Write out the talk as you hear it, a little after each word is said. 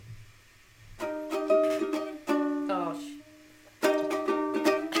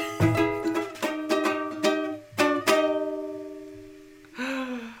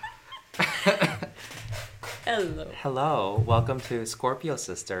Hello. Hello, welcome to Scorpio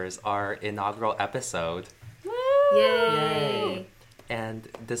Sisters, our inaugural episode. Woo! Yay! And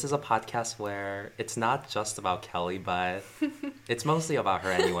this is a podcast where it's not just about Kelly, but it's mostly about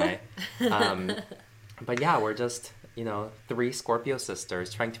her anyway. But yeah, we're just, three Scorpio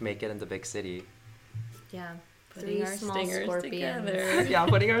sisters trying to make it in the big city. Yeah. Putting our stingers scorpions together. Yeah,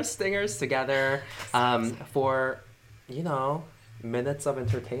 putting our stingers together for, minutes of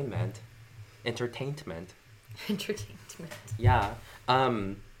entertainment. Entertainment. Yeah.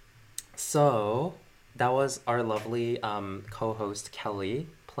 So that was our lovely co-host Kelly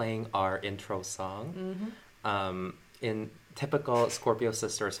playing our intro song. Mm-hmm. In typical Scorpio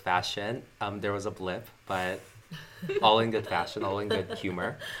Sisters fashion, there was a blip, but all in good fashion, all in good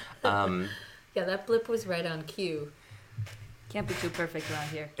humor. Yeah, that blip was right on cue. Can't be too perfect around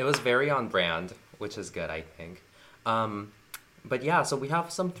here. It was very on brand, which is good, I think. But yeah, so we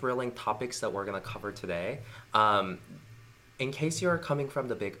have some thrilling topics that we're going to cover today. In case you're coming from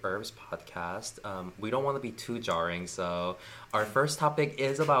the Big Herbs podcast, we don't want to be too jarring. So our first topic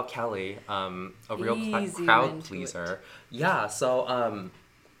is about Kelly, a real crowd pleaser. Yeah, so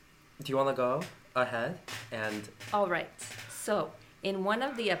do you want to go ahead? And All right. So in one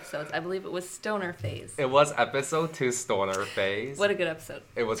of the episodes, I believe it was Stoner Phase. it was episode 2, Stoner Phase. What a good episode.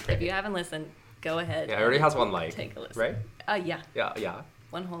 It was great. If you haven't listened, go ahead. Yeah, it already has one like, Take a listen. right? Yeah. Yeah.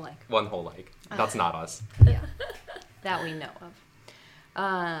 One whole like. One whole like. That's not us. Yeah. That we know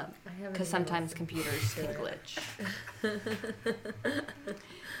of. Because sometimes computers can glitch.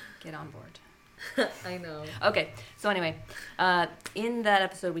 Get on board. I know. Okay, so anyway, in that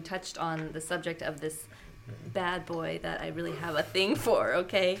episode, we touched on the subject of this bad boy that I really have a thing for,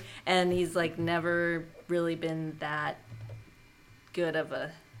 okay? And he's, never really been that good of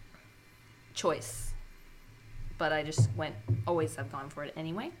a choice. But I just always have gone for it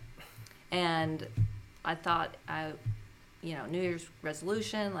anyway. And I thought New Year's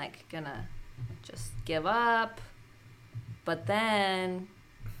resolution, gonna just give up. But then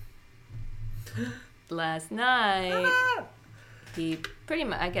last night, he pretty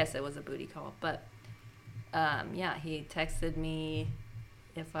much, I guess it was a booty call, but he texted me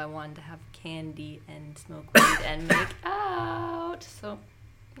if I wanted to have candy and smoke weed and make out. So,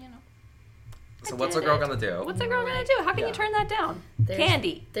 So what's a girl gonna do? What's a girl gonna do? How can you turn that down?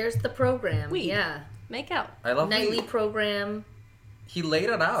 Candy. There's the program. Weed. Yeah. Make out. I love Nightly program. he laid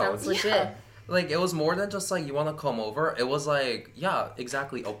it out. Sounds legit. Yeah. It was more than just you want to come over. It was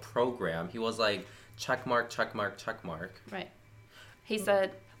exactly a program. He was check mark, check mark, check mark. Right. He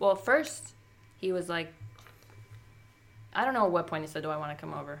said, well, first he was I don't know at what point he said, do I want to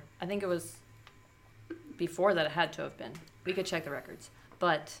come over? I think it was before that it had to have been. We could check the records.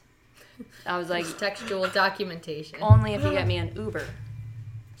 But I was like, Textual documentation. only if you get me an Uber.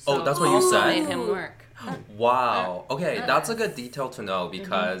 Oh, that's what you said? Made him work. Wow. Okay, that's a good detail to know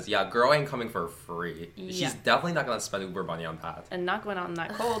because girl ain't coming for free. Yeah. She's definitely not gonna spend Uber money on that. And not going out in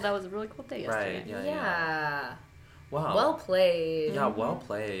that cold. That was a really cold day yesterday. Right. Yeah. Yeah. Wow. Well played. Yeah. Well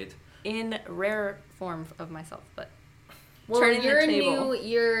played. In rare form of myself, but Well, turning you're the table.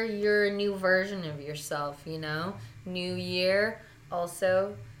 you're a new version of yourself, New year,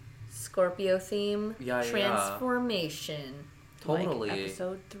 also Scorpio theme, Yeah. transformation. Totally.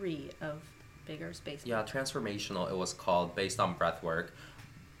 Episode 3 of Bigger Space. Yeah, transformational. It was called based on breath work.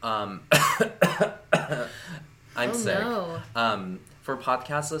 I'm sick. No. For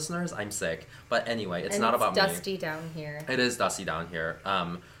podcast listeners, I'm sick. But anyway, it's And not about dusty down here. me. It is dusty down here.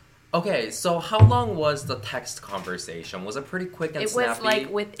 Okay, so how long was the text conversation? Was it pretty quick and snappy?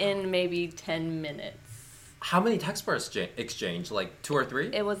 It was within maybe 10 minutes. How many texts were exchanged? 2 or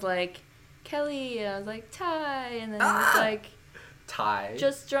 3? It was Kelly, and I was Ty, and then he was Ty.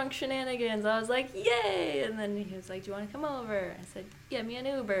 just drunk shenanigans. I was yay! And then he was do you want to come over? I said, get me an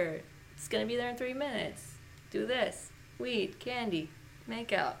Uber. It's going to be there in 3 minutes. Do this. Weed, candy,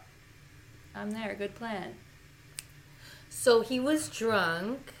 make out. I'm there. Good plan. So he was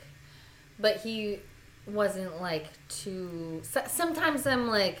drunk, but he wasn't too. Sometimes I'm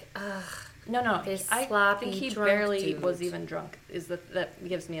ugh. No. This I sloppy think he drunk barely dude. was even drunk. That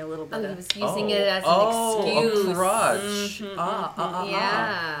gives me a little bit Oh, he of... was using it as an excuse. A crutch. Mm-hmm.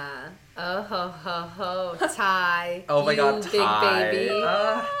 Yeah. Oh ho ho ho, Ty. Oh my You god, big Ty. baby.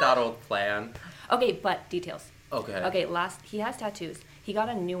 That old plan. Okay, but details. Okay. Okay, he has tattoos. He got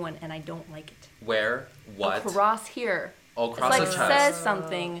a new one, and I don't like it. Where? What? Across here. Oh, across It's the chest. says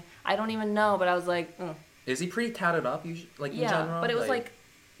something. I don't even know, but I was Is he pretty tatted up? In general? but it was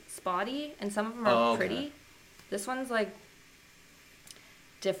spotty, and some of them are pretty. This one's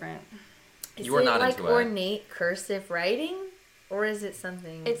different. Is You are it not into it. ornate cursive writing? Or is it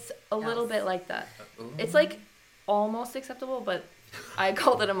something It's a little else? bit like that. Ooh. It's almost acceptable, but I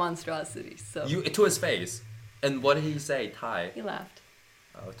called it a monstrosity. So To his face. And what did he say, Ty? he laughed.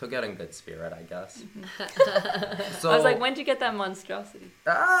 Oh, to get in good spirit, I guess. I was like, when'd you get that monstrosity?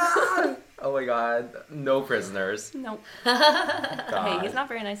 Ah! Oh my god. No prisoners. Nope. God. Hey, he's not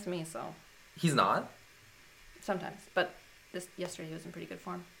very nice to me, so He's not? sometimes. But yesterday he was in pretty good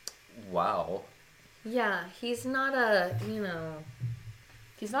form. Wow. Yeah, he's not a,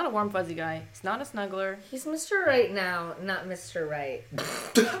 He's not a warm fuzzy guy. He's not a snuggler. he's Mr. Right now, not Mr. Right.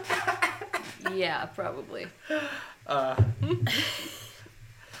 Yeah, probably.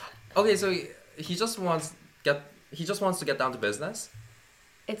 Okay, so he just wants to get down to business?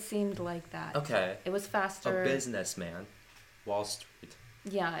 It seemed like that. Okay. It was faster. A businessman. Wall Street.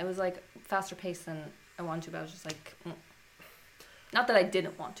 Yeah, it was like faster paced than I wanted to, but I was just like, not that I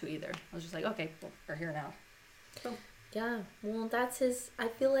didn't want to either. I was just like, okay, well, we're here now. Boom. Yeah, well, I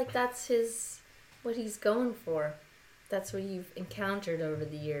feel like that's what he's going for. That's what you've encountered over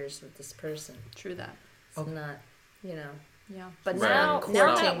the years with this person. True that. It's not, Yeah, but Right. now that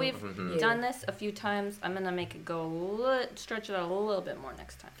Courting we've Mhm. done this a few times, I'm gonna make it stretch it out a little bit more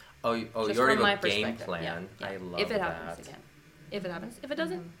next time. Oh, you Just already from my have a game perspective. plan. Yeah. I love if it that. happens again. If it happens. If it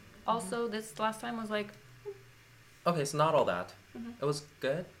doesn't, also this last time was like, Okay, so not all that. Mhm. It was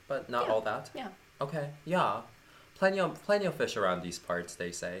good, but not Yeah. all that. yeah, Okay, yeah. Plenty of fish around these parts,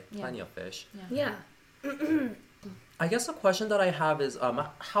 they say. Yeah. Plenty of fish. yeah. Yeah. I guess the question that I have is,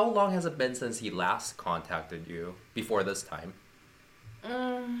 how long has it been since he last contacted you before this time?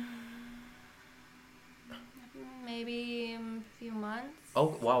 Maybe a few months.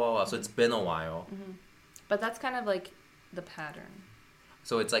 Oh, wow. So it's been a while. But that's kind of like the pattern.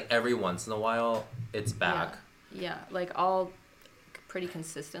 So it's like every once in a while, it's back. Yeah, like I'll pretty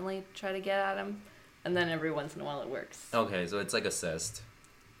consistently try to get at him, and then every once in a while it works. Okay, so it's like a cyst.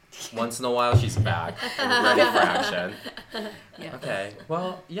 Once in a while, she's back and ready for action. Yeah. Okay,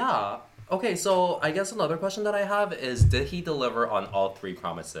 well, yeah. Okay, so I guess another question that I have is, did he deliver on all three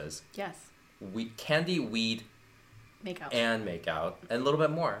promises? Yes. Candy, weed, Make out. and make out. And a little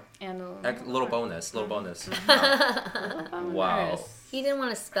bit more. And a Little bonus. Little bonus. bonus. Wow. He didn't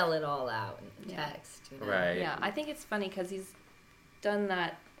want to spell it all out in Yeah. text. Right. Yeah, I think it's funny because he's done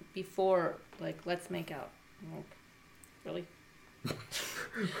that before. Like, let's make out. I'm like, really?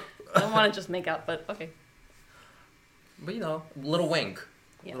 I don't want to just make out, but okay. But little wink.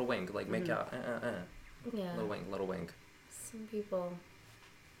 Yeah. Little wink, like make out. Yeah. Little wink. Some people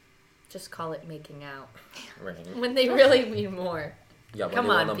just call it making out Right. when they really mean more. Yeah, when Come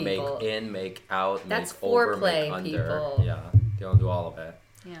they on, want to people. make in, make out, That's make over, foreplay, make under. people. Yeah, they don't do all of it.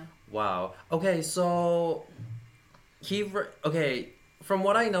 Yeah. Wow. Okay, so from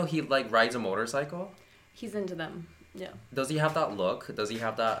what I know, he like rides a motorcycle. He's into them. Yeah. Does he have that look? Does he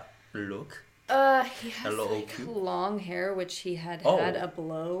have that look? He has Hello, like cute. long hair, which he had Oh. had a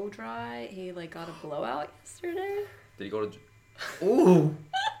blow dry. He like got a blowout yesterday. Did he go to? Ooh.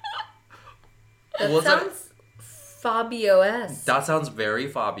 That Was sounds Fabio-esque. That sounds very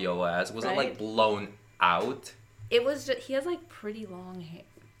Fabio-esque. Was it like Right? blown out? It was just he has like pretty long hair.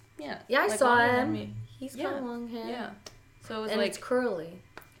 Yeah. Yeah, I like, saw longer than him. me. He's Yeah. got long hair. Yeah. So it was And like it's curly,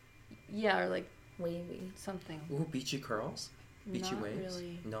 yeah, or like wavy. something. Ooh, beachy curls? Beachy Not waves?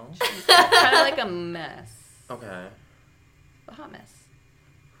 really. No? Kind of like a mess. Okay. A hot mess.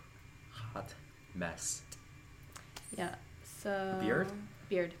 Hot mess. Yeah. So Beard?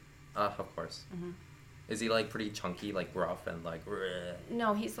 Beard. Of course. Mhm. Is he like pretty chunky, like rough and like?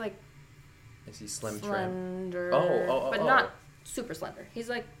 No, he's like Is he slim trim? slender. Oh, but oh. not super slender. He's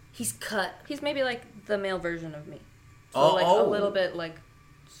like He's cut. he's maybe like the male version of me. So Oh, like oh. a little bit like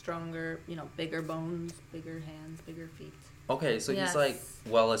stronger, bigger bones, bigger hands, bigger feet. Okay, so Yes. he's like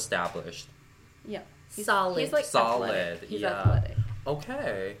well established. Yeah. Solid. He's like Solid, athletic. He's yeah. athletic.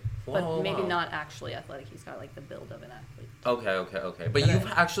 Okay. But Wow, maybe wow. not actually athletic. He's got like the build of an athlete. Okay. But you've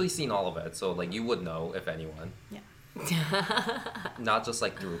actually seen all of it, so like you would know if anyone. Yeah. Not just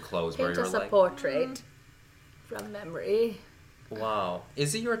like through clothes where Paint you're us a like, portrait from memory. wow.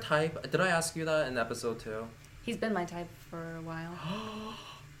 Is he your type? Did I ask you that in episode 2? He's been my type for a while.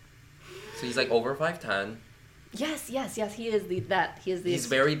 So he's like over 5'10". Yes. He is that. He is the. He's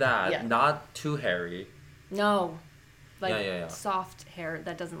very that, yeah. not too hairy. No. Like Yeah. soft hair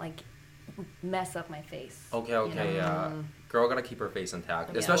that doesn't like mess up my face. Okay, you know? yeah. Girl gotta keep her face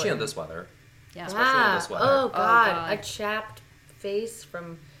intact, Yeah. especially in this weather. Yeah. Especially in this weather. Oh God. God. A chapped face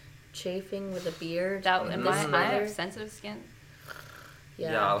from chafing with a beard. That in am this I weather. have sensitive skin.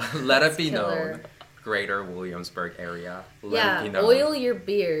 Yeah, let it That's be killer. known. Greater Williamsburg area. Let Yeah, it be known. oil your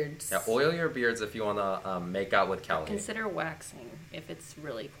beards. Yeah, oil your beards if you wanna make out with Kelly. Consider waxing if it's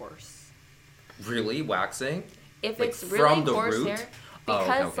really coarse. Really? Waxing? If Like, it's really from the coarse root? hair, Oh, okay,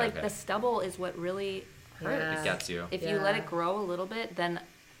 because okay, like okay. the stubble is what really hurts. Yeah. It gets you. If you let it grow a little bit, then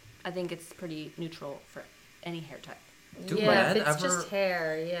I think it's pretty neutral for any hair type. Do yeah, men if it's ever- just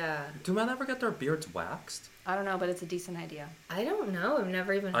hair, yeah. Do men ever get their beards waxed? I don't know, but it's a decent idea. I don't know. I've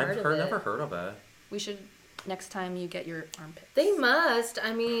never even heard of it. Never heard of it. We should next time you get your armpits. They must.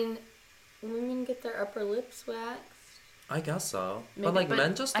 I mean, women get their upper lips waxed. I guess so. Maybe, but like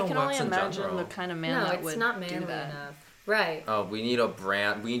men just don't I can wax only in imagine general. the kind of man No, that it's would not do manly that. enough. Right. Oh, we need to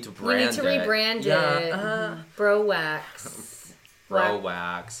brand We need to it. rebrand Yeah, it. Bro wax. bro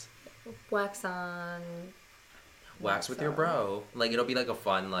wax. Wax on. Wax with your on. bro. Like it'll be like a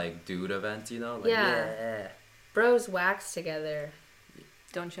fun like dude event, you know? Like, Yeah. Bros wax together.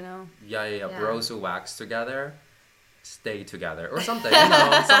 Don't you know? Yeah. Yeah. Bros who wax together, stay together or something. You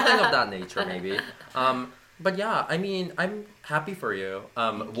know, something of that nature maybe. But yeah, I mean, I'm happy for you.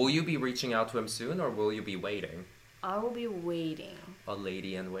 Will you be reaching out to him soon, or will you be waiting? I will be waiting. A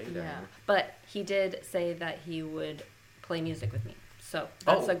lady in waiting. Yeah. But he did say that he would play music with me. So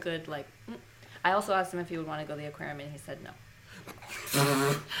that's Oh. a good, like... I also asked him if he would want to go to the aquarium, and he said no.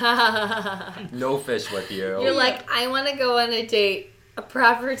 No fish with you. You're like, I want to go on a date. A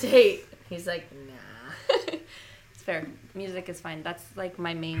proper date. He's like, nah. It's fair. Music is fine. That's, like,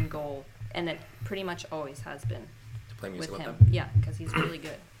 my main goal. And it pretty much always has been To play music with with him. him. Yeah, because he's really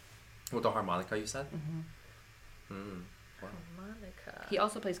good. With the harmonica, you said? Mm-hmm. Wow. Monica. He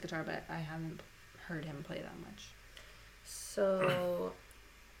also plays guitar, but I haven't heard him play that much. So,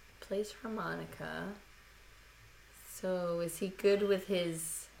 plays harmonica. So, is he good with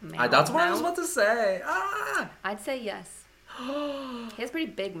his... That's what I was mouth? about to say. Ah! I'd say yes. He has a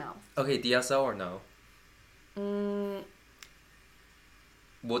pretty big mouth. Okay, DSO or no?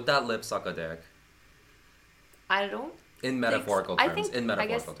 Would that lip suck a dick? I don't In metaphorical think so. terms. In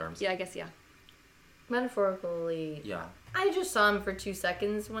metaphorical I guess, terms. Yeah, I guess, yeah. Metaphorically. Yeah. I just saw him for 2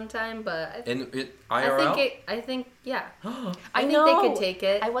 seconds one time, but I IRL? I think, yeah. I I think know. they could take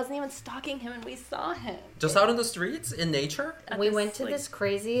it. I wasn't even stalking him, and we saw him. Just out in the streets? In nature? At We this, went to like, this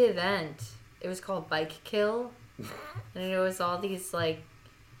crazy event. It was called Bike Kill. And it was all these, like,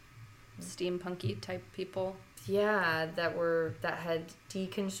 steampunky type people. yeah, that had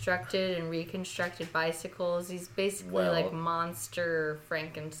deconstructed and reconstructed bicycles. These basically Well. like monster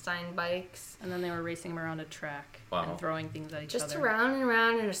Frankenstein bikes. And then they were racing him around a track Wow. and throwing things at each Just other. around and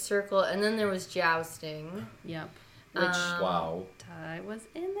around in a circle. And then there was jousting. Yep. Which Wow. Ty was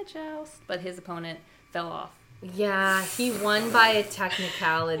in the joust, but his opponent fell off. Yeah, he won by a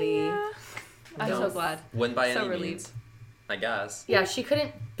technicality. Yeah. I'm so glad. Win by So any relieved. means. I guess. Yeah, she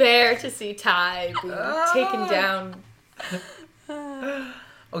couldn't bear to see Ty being taken down.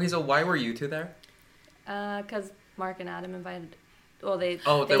 Okay, so why were you two there? Because Mark and Adam invited. Well, they.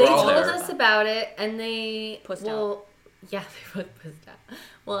 Oh, they They were all told there. us about it, and they Pussed well, yeah, they both pussed out.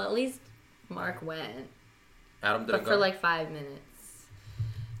 Well, at least Mark went, Adam didn't but for go? like 5 minutes.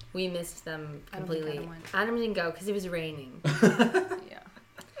 We missed them I don't think completely. Adam went. Adam didn't go because it was raining. Yeah.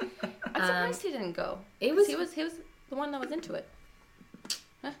 I'm surprised he didn't go. It was He was the one that was into it.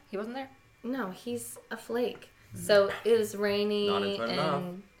 Huh? He wasn't there. no, he's a flake. So it was rainy Not into it enough.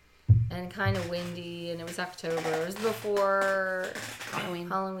 and kind of windy, and it was October. It was before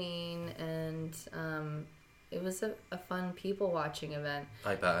Halloween, and it was a fun people watching event.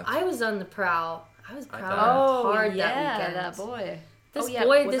 I bet. I was on the prowl. I was I prowling bet. hard yeah, that weekend. that boy. This Oh, yeah.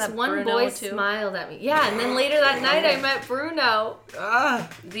 boy, Was this that one Bruno boy too? smiled at me. Yeah, and then later that night I met Bruno.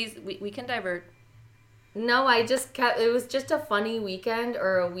 We can divert. No, I just kept. It was just a funny weekend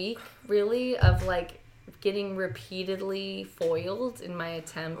or a week, really, of like getting repeatedly foiled in my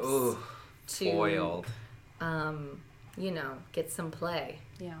attempts Ooh, to, foiled. get some play.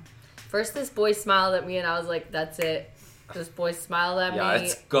 Yeah. First, this boy smiled at me, and I was like, "That's it." This boy smiled at Yeah, me.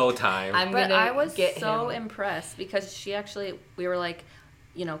 it's go time. I'm But gonna I was get so him. impressed because we were like,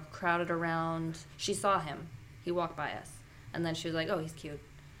 crowded around. She saw him. He walked by us. And then she was like, oh, he's cute.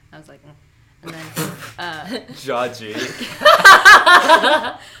 I was like, And then, Judgy.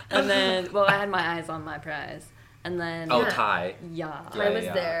 well, I had my eyes on my prize. And then, Oh, Ty. yeah. I was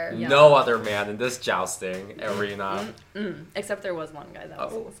there. Yeah. No other man in this jousting arena. Except there was one guy that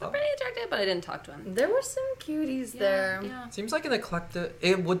was also pretty attractive, but I didn't talk to him. There were some cuties there. Yeah. Seems like an eclectic.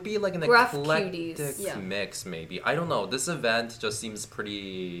 It would be like an Gruff eclectic cuties. Yeah. mix, maybe. I don't know. This event just seems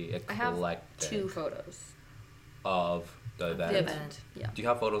pretty I have eclectic 2 photos. of the event. The event. Yeah. Do you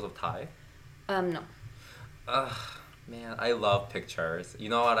have photos of Ty? No. Ugh, man, I love pictures. You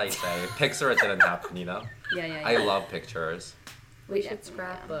know what I say? Picture it didn't happen, you know? Yeah. I love pictures. We should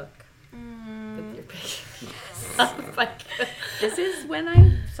scrapbook with your pictures. This is when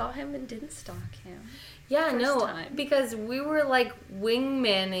I saw him and didn't stalk him. Yeah, First no, time. because we were like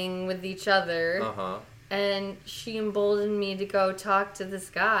wingmanning with each other. Uh-huh. And she emboldened me to go talk to this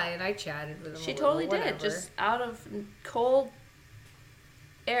guy, and I chatted with him. She a little, totally did, whatever. just out of cold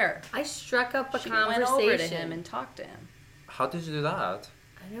air. I struck up a She conversation. went over to him and talked to him. How did you do that?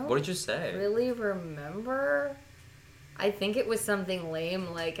 I don't What did you say? really remember. I think it was something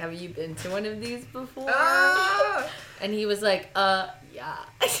lame, like, have you been to one of these before? Ah! And he was like, yeah.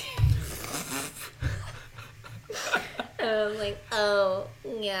 And I was like, oh,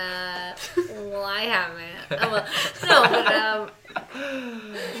 yeah. Well, I haven't. I'm like, no,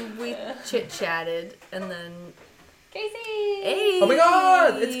 but we chit-chatted, and then... Casey! Hey! Oh my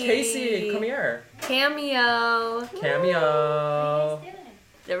god! It's Casey! Come here. Cameo! Cameo!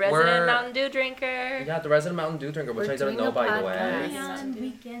 The resident We're- Mountain Dew drinker. Yeah, the resident Mountain Dew drinker, which We're I didn't doing know, a by the podcast. way. Yes. On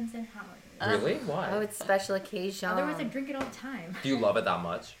weekends and holidays. Really? Why? Oh, it's special occasion. Otherwise, I drink it all the time. Do you love it that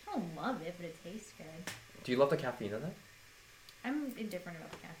much? I don't love it, but it tastes good. Do you love the caffeine in it? I'm indifferent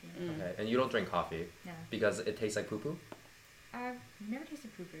about the caffeine. Okay, and you don't drink coffee No. because it tastes like poo-poo? I've never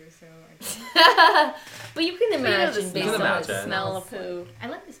tasted poo-poo, so I don't. But you can imagine You based can on imagine. the Smell of poo. I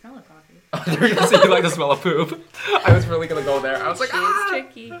like the smell of coffee. Oh, you're gonna say you like the smell of poop. I was really gonna go there. I was like, She's ah!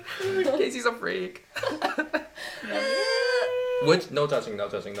 tricky. Casey's a freak. Which, no touching, no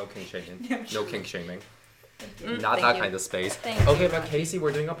kink shaming. No kink shaming. Not Thank that you. kind of space. Thank Okay, you. but Casey,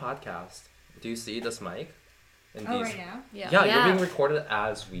 we're doing a podcast. Do you see this mic? And Oh, right now? Yeah. Yeah, Yeah. you're being recorded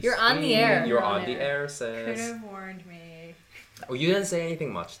as we You're on the speak. air. You're You're on on the air. air, Could sis. have warned me. Oh, you didn't say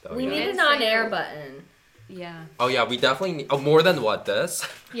anything much, though. We yeah. need didn't an say on-air who. button. Yeah. Oh, yeah, we definitely need... Oh, more than what, this?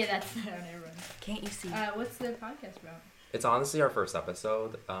 Yeah, that's the never mind. Can't you see? What's the podcast about? It's honestly our first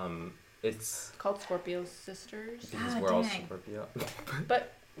episode. It's... Called Scorpio Sisters. Because Ah, we're all dang. Scorpio.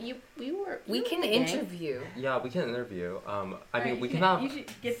 But we were. We you can were the gang. interview. Yeah, we can interview. I mean, Alright, we you can have you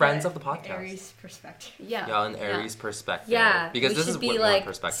should get friends the of the podcast. Aries perspective. Yeah. Yeah, an Aries perspective. Yeah, because we this should is be one like,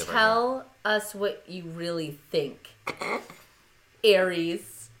 perspective right now. tell us what you really think.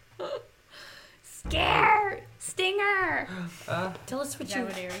 Aries. Scare! Stinger! Tell us what Is that you...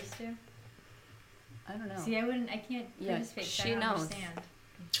 what Aries do? I don't know. See, I can't Yeah, participate 'cause I she don't knows. understand.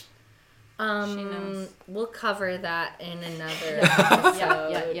 She knows. We'll cover that in another Yeah,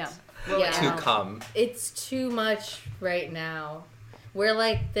 episode. yeah. Yeah. To come. It's too much right now. We're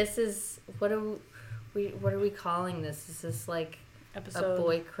like, this is... What are we calling this? Is this like Episode. a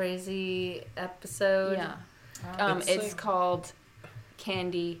boy crazy episode? Yeah. It's It's like- called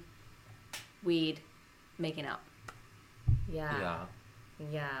Candy, Weed, Making Out. Yeah. Yeah.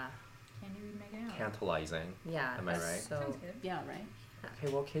 Yeah. Candy we make it out. Tantalizing. Yeah. Am I that's right? So, Sounds good. Yeah, right?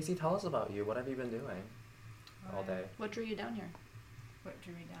 Okay, well, Casey, tell us about you. What have you been doing all day? What drew you down here? What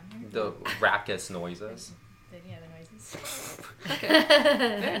drew me down here? The raucous noises. The noises. Okay.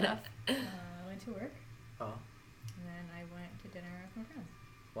 Fair enough. I went to work, Oh, and then I went to dinner with my friends.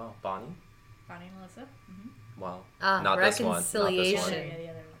 wow. Bonnie? Bonnie and Melissa. Mm-hmm. Wow. Ah, Not this one. Not this one. reconciliation. Yeah, the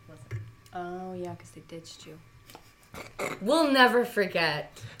other Melissa. Oh, yeah, because they ditched you. We'll never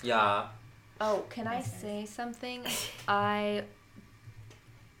forget. Yeah. Oh, can I Makes sense. say something? I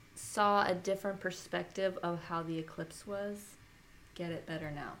saw a different perspective of how the eclipse was. Get it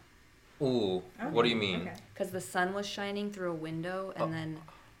better now. Ooh. What do you mean? Okay. Because the sun was shining through a window, and Oh. then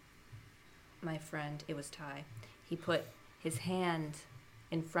my friend, it was Ty, he put his hand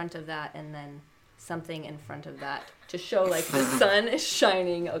in front of that and then something in front of that to show like the sun is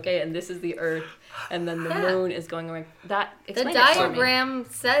shining, okay, and this is the earth, and then the Yeah. moon is going around. That The explained it for me. diagram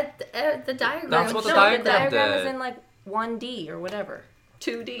said the diagram. That's what the No, diagram the diagram is did. in like 1D or whatever.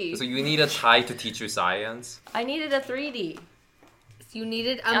 2D. So you need a Chai to teach you science? I needed a 3D. You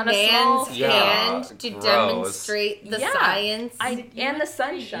needed a On a man's small- Yeah, hand to gross. demonstrate the Yeah. science. I You know and the what's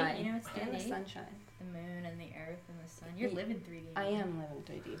 3D? sunshine. You know what's and the 3D? sunshine. The moon and the earth and the sun. You're living 3D. I am living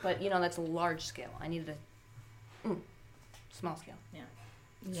 3D, but you know that's a large scale. I needed a small scale. Yeah.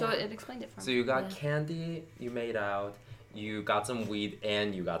 So Yeah. it explained it for So me. you got Yeah. candy, you made out, you got some weed,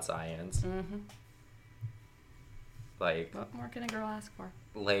 and you got science. Mm-hmm. Like, What more can a girl ask for?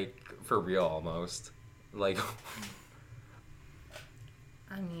 for real almost. Like,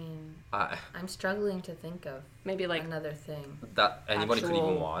 I mean, I, I'm struggling to think of Maybe like another thing. that anybody could even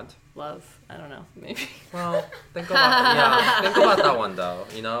Actual- want. love. I don't know. Maybe. Well, think about that one though.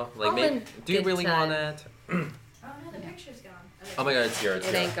 You know, like All maybe in do you good really time. want it? Oh no, the picture's gone. Oh my god, it's here. It's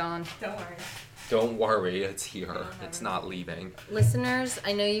It here. ain't gone. Don't worry. Don't worry, it's here. Don't It's worry. not leaving. Listeners,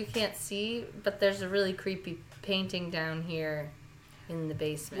 I know you can't see, but there's a really creepy painting down here in the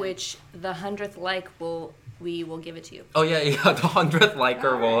basement. Which the 100th like we will give it to you. Oh yeah, yeah. The 100th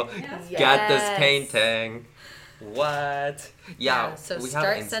liker will Alright, yeah. get this Yes. painting. What? Yeah. So we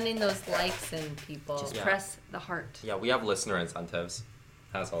start have sending those likes in, people. Just Yeah. press the heart. Yeah, we have listener incentives,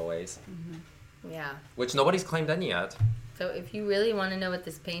 as always, Yeah. which nobody's claimed any yet. So if you really want to know what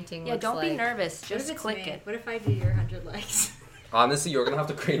this painting Yeah, looks don't like, be nervous. What if Just it's click me? it. What if I do your 100 likes? Honestly, you're gonna have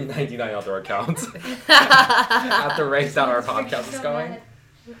to create 99 other accounts at the rate that our podcast is going.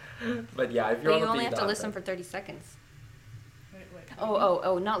 But yeah, if you're But on you the only feed, have to that- listen for 30 seconds. Wait.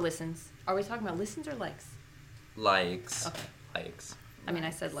 Oh, not listens. Are we talking about listens or likes? likes, Okay. likes. I mean,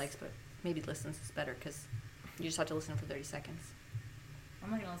 I said likes, but maybe listens is better because you just have to listen for 30 seconds.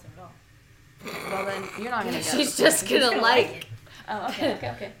 I'm not gonna listen at all. Well, then you're not going to get she's it. just gonna like. Oh,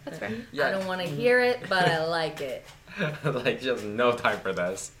 okay. That's fair. Yeah. I don't want to hear it, but I like it. Like, just no time for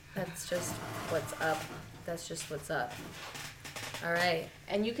this. That's just what's up. That's just what's up. All right.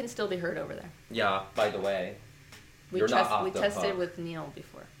 And you can still be heard over there. Yeah, by the way, We, You're not off we the tested hook. with Neil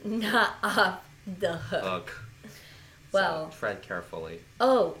before. Not off the hook. look. Well- So, tread carefully.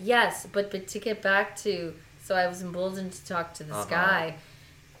 Oh, yes, but to get back to, so I was emboldened to talk to this guy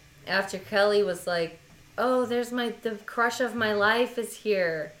after Kelly was like, oh, the crush of my life is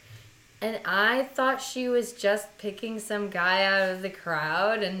here. And I thought she was just picking some guy out of the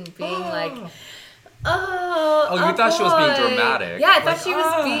crowd and being like, oh, you thought she was being boy." dramatic. Yeah, I thought Like, she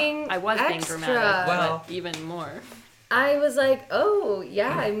was being I was being extra. dramatic, Well- but even more. I was like, oh, yeah,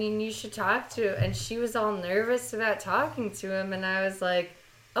 I mean, you should talk to him. And she was all nervous about talking to him. And I was like,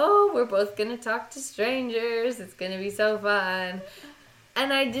 oh, we're both going to talk to strangers. It's going to be so fun.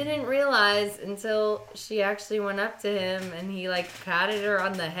 And I didn't realize until she actually went up to him and he, like, patted her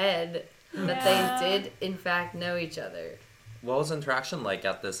on the head that they did, in fact, know each other. What was interaction like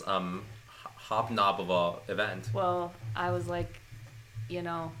at this hobnob of a event? Well, I was like, you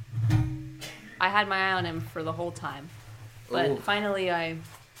know, I had my eye on him for the whole time. But Ooh. finally I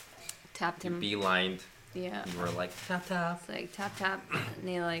tapped him. Beelined. Yeah. You were like, tap tap. It's like, tap, tap.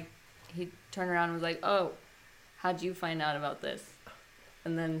 And he turned around and was like, oh, how'd you find out about this?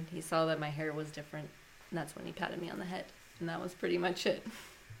 And then he saw that my hair was different. And that's when he patted me on the head. And that was pretty much it.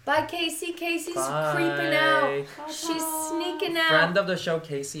 Bye, Casey. Casey's Bye. creeping out. She's sneaking out. Friend of the show,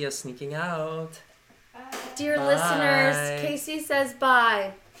 Casey, is sneaking out. Dear Bye. listeners, Casey says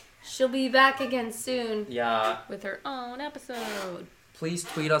bye. She'll be back again soon. Yeah. With her own episode. Please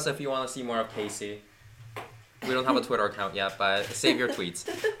tweet us if you want to see more of Casey. We don't have a Twitter account yet, but save your tweets.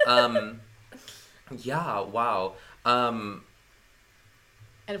 Yeah, wow. And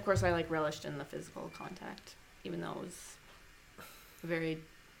of course I relished in the physical contact. Even though it was a very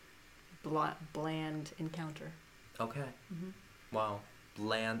bland encounter. Okay. Mm-hmm. Wow.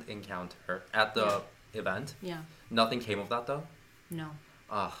 Bland encounter at the event. Yeah. Nothing came of that, though? No.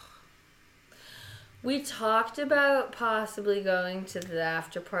 Ugh. We talked about possibly going to the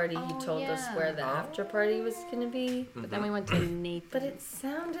after party. Oh, He told us yeah. where the after party was going to be. But then we went to Nathan. But it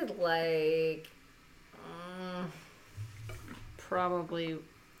sounded like... Probably...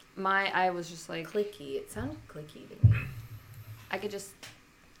 I was just like... clicky. It sounded clicky to me. I could just...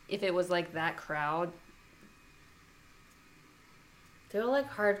 If it was that crowd... They're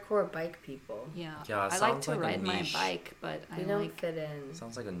like hardcore bike people. Yeah. Yeah, it I like sounds to like a ride my niche. bike, but We I don't like... fit in.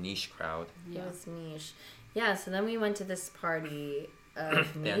 Sounds like a niche crowd. Yeah. It was niche. Yeah, so then we went to this party of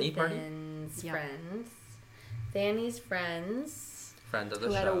Danny party? Nathan's Yeah. friends. Danny's friends. Friend of the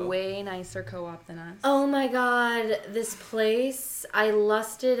Who show. had a way nicer co-op than us. Oh my god, this place. I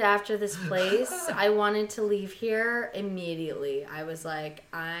lusted after this place. I wanted to leave here immediately. I was like,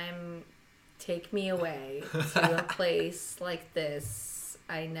 take me away to a place like this.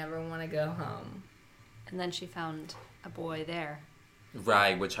 I never want to go home. And then she found a boy there.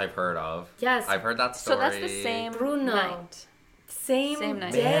 Right, which I've heard of. Yes. I've heard that story. So that's the same Bruno. night. Same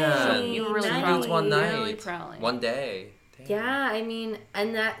night. day. Man, You were really two prowling. dudes one night. Really prowling. One day. Damn. Yeah, I mean,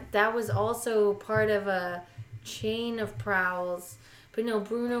 and that was also part of a chain of prowls. But no,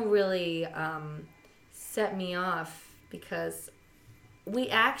 Bruno really set me off because we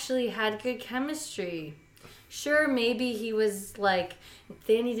actually had good chemistry. Sure, maybe he was like,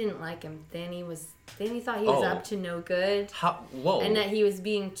 Danny didn't like him. Danny thought he was Oh. up to no good. Whoa. And that he was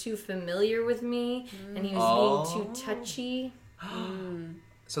being too familiar with me. And he was being too touchy.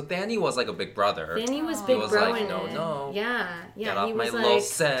 So Danny was like a big brother. Danny was He big was bro like, in no, it. no. Yeah. Get He off my was little like,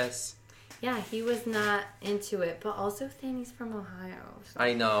 sis. yeah, he was not into it. But also, Danny's from Ohio. So.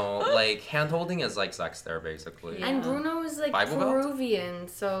 I know. Like, hand holding is like sex there, basically. Yeah. And Bruno is like Bible Belt? Peruvian,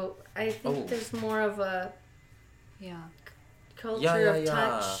 so I think Oh. there's more of a Yeah. culture Yeah, of yeah.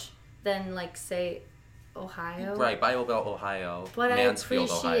 touch than like say Ohio. Right, Bible Belt, Ohio. But Mansfield,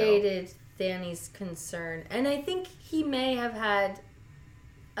 I Ohio. appreciated Danny's concern, and I think he may have had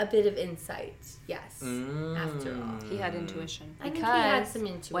a bit of insight. Yes, after all. He had intuition. I think he had some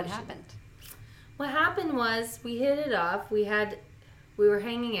intuition. What happened? What happened was we hit it off. We were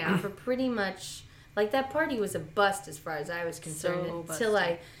hanging out for pretty much, like, that party was a bust as far as I was concerned until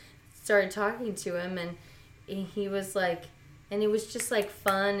I started talking to him, and he was like, and it was just like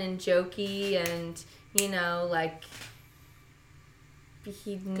fun and jokey, and you know, like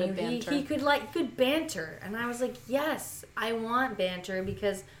he could like good banter, and I was like, yes, I want banter,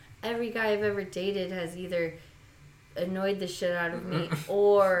 because every guy I've ever dated has either annoyed the shit out of me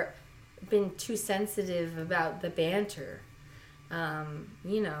or been too sensitive about the banter.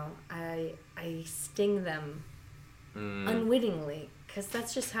 You know, I sting them unwittingly, because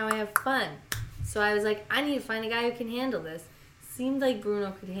that's just how I have fun. So I was like, I need to find a guy who can handle this. Seemed like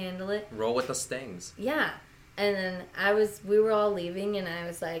Bruno could handle it. Roll with the stings. Yeah. And then we were all leaving, and I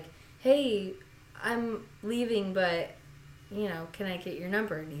was like, hey, I'm leaving, but, you know, can I get your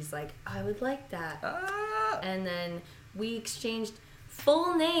number? And he's like, I would like that. And then we exchanged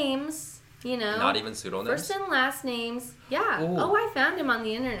full names, you know. Not even pseudonyms? First and last names. Yeah. Ooh. Oh, I found him on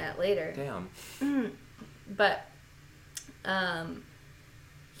the internet later. Damn. But,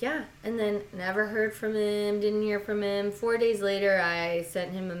 yeah. And then never heard from him, didn't hear from him. 4 days later, I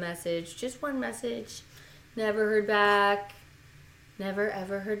sent him a message, just one message. Never heard back. Never,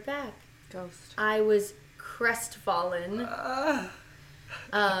 ever heard back. Ghost. I was crestfallen.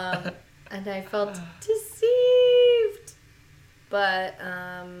 And I felt deceived. But,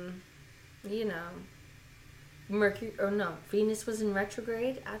 you know, Venus was in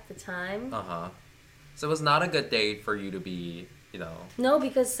retrograde at the time. Uh-huh. So it was not a good date for you to be, you know... No,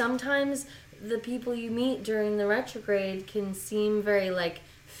 because sometimes the people you meet during the retrograde can seem very, like,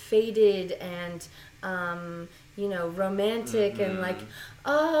 faded and, you know, romantic and like,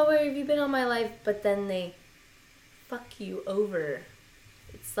 oh, where have you been all my life? But then they fuck you over.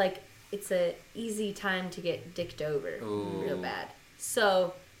 It's like, it's a easy time to get dicked over. Ooh. Real bad.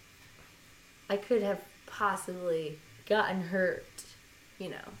 So, I could have possibly gotten hurt, you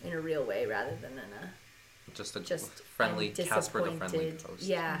know, in a real way rather than in a... Just a just friendly Casper the Friendly disappointed. Ghost.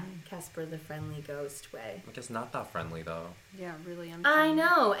 Yeah, Casper the Friendly Ghost way. I guess not that friendly, though. Yeah, really unfriendly. I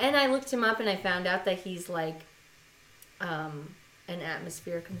know, and I looked him up and I found out that he's like an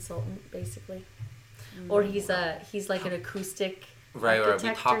atmosphere consultant, basically. Or he's like an acoustic Right. We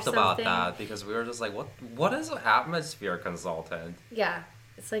architect talked or about something. that because we were just like, what is an atmosphere consultant? Yeah,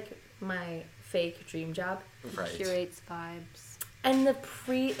 it's like my fake dream job. Right. Curates vibes. And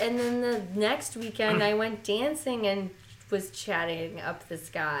then the next weekend I went dancing and was chatting up this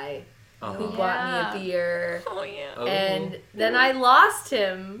guy who bought me a beer. Oh, yeah. Oh. And then I lost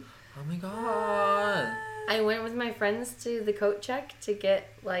him. Oh my god. I went with my friends to the coat check to get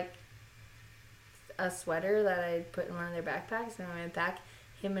like a sweater that I put in one of their backpacks, and I went back.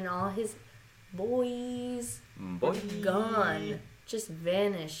 Him and all his boys were gone, just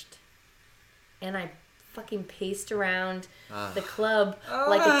vanished. And I fucking paced around the club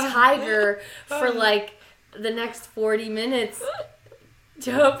like a tiger for like the next 40 minutes,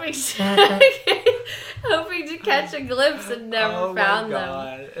 hoping to catch a glimpse, and never found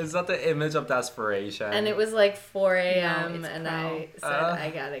them. Is that the image of desperation? And it was like 4 a.m. No, and it's I said, I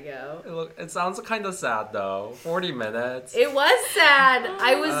gotta go. It sounds kind of sad though. 40 minutes. It was sad.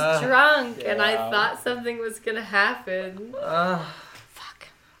 I was drunk and I yeah. thought something was gonna happen. Fuck.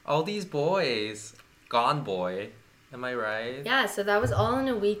 All these boys. Gone boy. Am I right? Yeah, so that was all in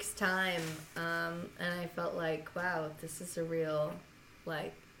a week's time. And I felt like, wow, this is a real,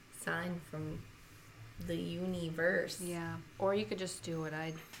 like, sign from the universe. Yeah. Or you could just do what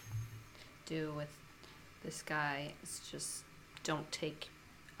I do with this guy. It's just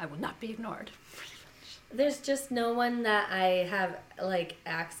I would not be ignored. There's just no one that I have, like,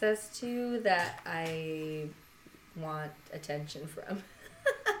 access to that I want attention from.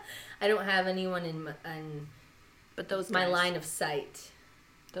 I don't have anyone in But those my guys, line of sight.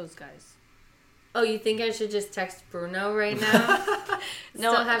 Those guys. Oh, you think I should just text Bruno right now?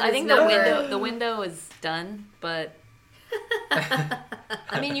 No, Still have I his think number. the window is done, but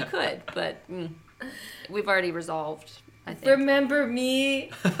I mean you could, but we've already resolved, I think. Remember me,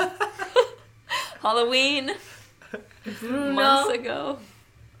 Halloween Bruno? months ago.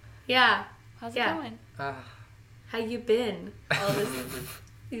 Yeah. How's Yeah. it going? How you been? All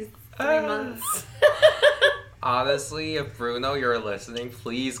these 3 months. Honestly, if Bruno, you're listening,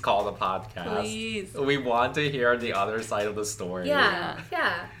 please call the podcast. Please. We want to hear the other side of the story. Yeah.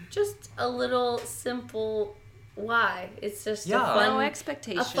 Just a little simple why. It's just Yeah. a fun, No a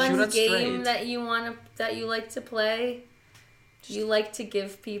expectation. Shoot fun it game straight. that you like to play. You like to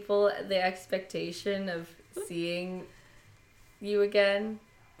give people the expectation of seeing you again.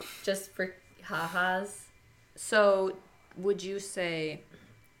 just for ha-has. So, would you say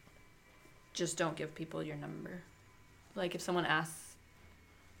just don't give people your number? Like, if someone asks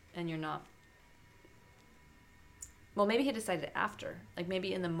and you're not... Well, maybe he decided after. Like,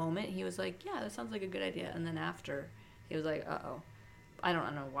 maybe in the moment he was like, yeah, that sounds like a good idea. And then after, he was like, uh-oh. I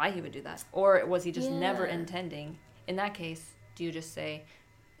don't know why he would do that. Or was he just never intending? In that case, do you just say,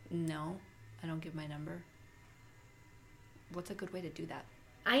 no, I don't give my number? What's a good way to do that?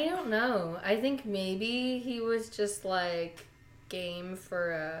 I don't know. I think maybe he was just, like, game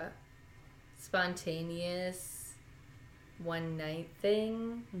for a spontaneous one-night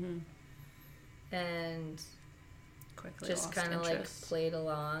thing. Mm-hmm. And Quickly just kind of, like, played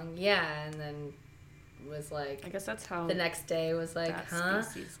along. Yeah, and then was like... I guess that's how... The next day was like, huh?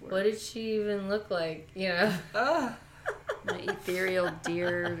 Work. What did she even look like? You know? My ethereal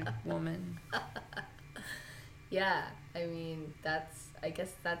deer woman. Yeah, I mean, I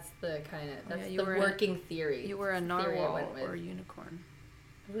guess that's the kind of, that's the were working theory. You were a narwhal or a unicorn.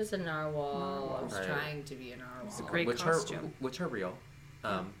 It was a narwhal. I was Right. trying to be a narwhal. It's a great costume. Which are real.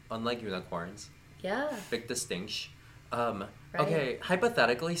 Unlike unicorns. Yeah. Big distinction. Right. Okay,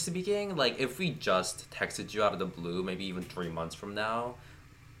 hypothetically speaking, like, if we just texted you out of the blue, maybe even 3 months from now,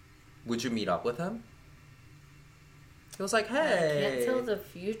 would you meet up with him? It was like, hey. I can't tell the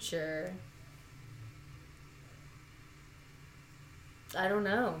future. I don't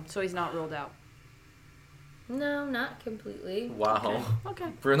know. So he's not ruled out. No, not completely. Wow.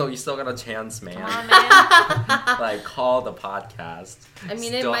 Okay. Bruno, you still got a chance, man. Come on, man. Like, call the podcast. I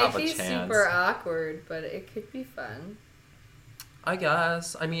mean, Still it might have a be chance. super awkward, but it could be fun. I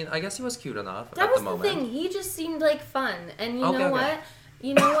guess. I mean, I guess he was cute enough That at was the the moment. thing. He just seemed like fun. And you Okay, know okay. what?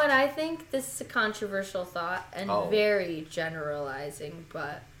 You know what I think? This is a controversial thought and very generalizing,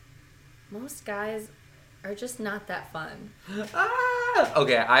 but most guys are just not that fun.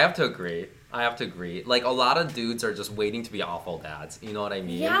 Okay, I have to agree. Like, a lot of dudes are just waiting to be awful dads. You know what I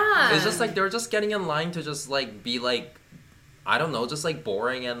mean? Yeah. It's just like they're just getting in line to just, like, be, like, I don't know, just, like,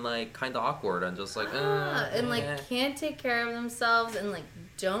 boring and, like, kind of awkward and just, like, and, like, can't take care of themselves and, like,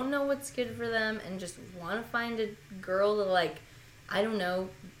 don't know what's good for them and just want to find a girl to, like, I don't know,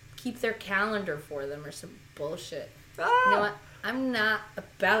 keep their calendar for them or some bullshit. You know what? I'm not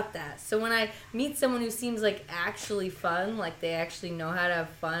about that. So when I meet someone who seems like actually fun, like they actually know how to have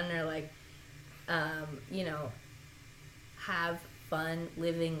fun or like, you know, have fun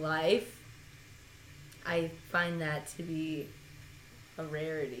living life, I find that to be a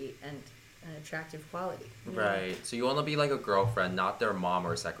rarity and an attractive quality. Right. So you want to be like a girlfriend, not their mom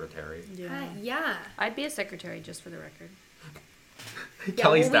or secretary. Yeah. I'd be a secretary, just for the record.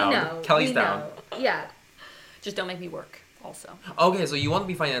 Kelly's well, down. Kelly's down. Know. Yeah. Just don't make me work, also. Okay, so you want to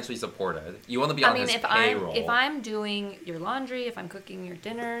be financially supported. You want to be on his payroll. If I'm doing your laundry, if I'm cooking your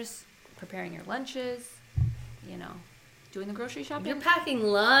dinners, preparing your lunches, you know, doing the grocery shopping. You're packing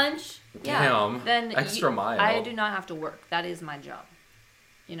lunch. Yeah. Damn. Then Extra mile. I do not have to work. That is my job.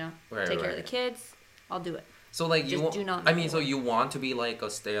 You know, take care of the kids. I'll do it. So like Just you, do not I make mean, me so work. you want to be like a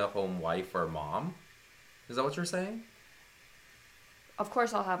stay-at-home wife or mom? Is that what you're saying? Of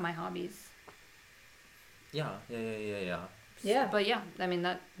course, I'll have my hobbies. Yeah. Yeah. But yeah, I mean,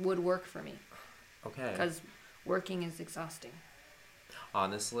 that would work for me. Okay. Because working is exhausting.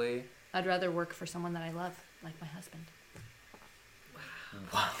 Honestly. I'd rather work for someone that I love, like my husband.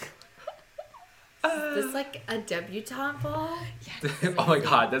 Wow. Is this like a debutante ball? Oh my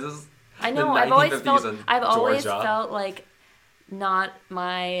god, this is. I know. the I've always 1950s in always Georgia. felt like not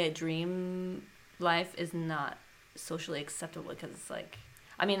my dream life is not socially acceptable because it's like,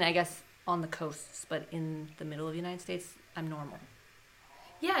 I mean, I guess on the coasts, but in the middle of the United States, I'm normal.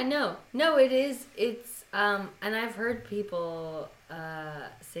 Yeah, no, it is. It's and I've heard people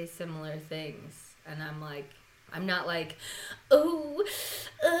say similar things, and I'm like, I'm not like, oh,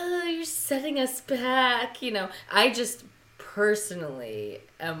 you're setting us back, you know. I just personally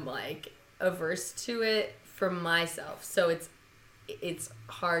am like averse to it for myself, so it's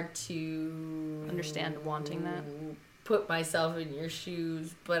hard to Understand wanting that. Put myself in your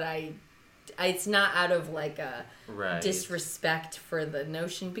shoes, but it's not out of like a disrespect for the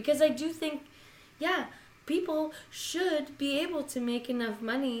notion, because I do think, yeah, people should be able to make enough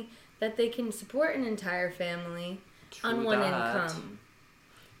money that they can support an entire family on one income.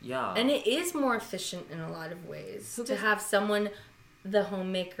 Yeah. And it is more efficient in a lot of ways to have someone the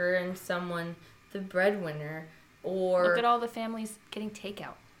homemaker and someone the breadwinner. Or look at all the families getting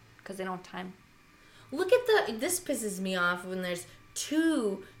takeout because they don't have time. Look at this pisses me off when there's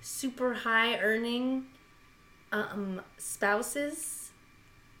two super high earning spouses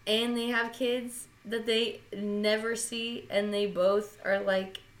and they have kids that they never see, and they both are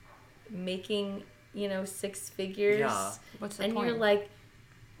like making, 6 figures. Yeah. What's the and point? you're like,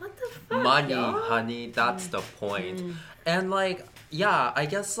 what the fuck, Money, y'all? honey, that's the point. And like, yeah, I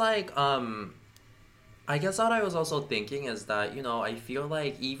guess like I guess what I was also thinking is that, I feel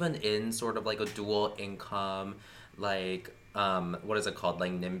like even in sort of like a dual income, like what is it called,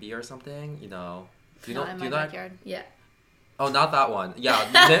 like NIMBY or something, do you know Not in my backyard. Yeah. Oh, not that one. Yeah.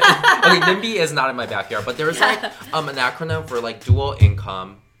 Okay, NIMBY is not in my backyard, but there's like an acronym for like dual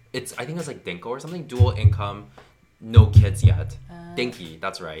income. I think it's like DINKO or something. Dual income, no kids yet. Dinky,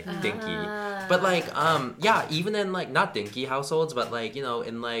 that's right. Dinky. But like, yeah, even in like not dinky households, but like,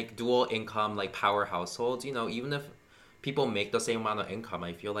 in like dual income, like power households, even if people make the same amount of income,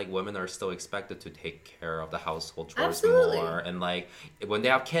 I feel like women are still expected to take care of the household chores Absolutely. more. And like when they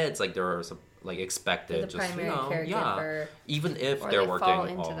have kids, like they're like expected, The just primary caregiver. yeah, even if Or they're they working. fall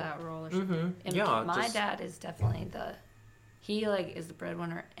into that role or something. And Yeah, my just- dad is definitely he like is the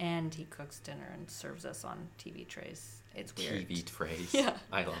breadwinner and he cooks dinner and serves us on TV trays. It's weird. TV phrase. Yeah.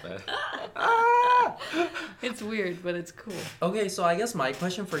 I love it. It's weird, but it's cool. Okay, so I guess my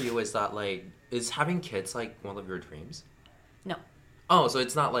question for you is that like, is having kids like one of your dreams? No. Oh, so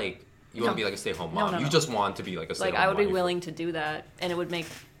it's not like you want No. to be like a stay-at-home No, mom. no, You no. just want to be like a stay-at-home Like I would be wife. willing to do that, and it would make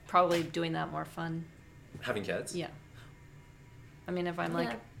probably doing that more fun. Having kids? Yeah. I mean, if I'm like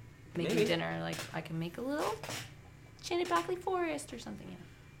Yeah. making Maybe. dinner, like I can make a little Chaney Broccoli Forest or something. Yeah.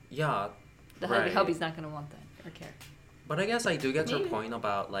 Yeah. The Right. hubby's not gonna want that or care. But I guess I do get your Maybe. point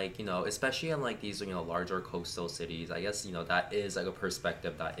about like, especially in like these, larger coastal cities, I guess, that is like a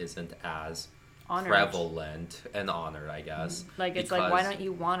perspective that isn't as Honored. prevalent and honored, I guess. Like it's like, why because- don't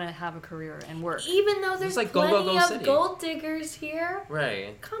you want to have a career and work? Even though there's like go, plenty go, go of city. gold diggers here.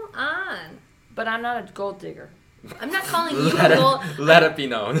 Right. Come on. But I'm not a gold digger. I'm not calling you Let a gold... let it be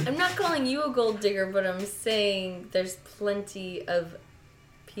known. I'm not calling you a gold digger, but I'm saying there's plenty of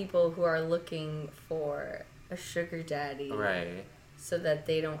people who are looking for a sugar daddy. Right. So that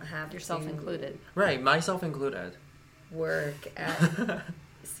they don't have Yourself to included. Right, myself included. work at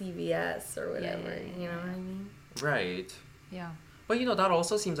CVS or whatever. Yeah. You know what I mean? Right. Yeah. But that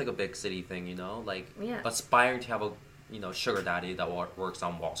also seems like a big city thing, like Yeah. aspiring to have a sugar daddy that works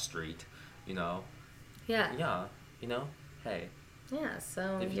on Wall Street, Yeah. Yeah, hey. Yeah,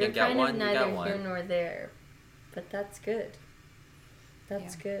 so If you you're can get kind one, of you neither get here one. nor there. But that's good.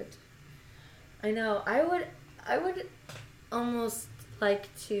 That's Yeah. good. I know. I would almost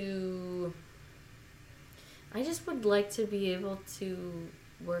like to I just would like to be able to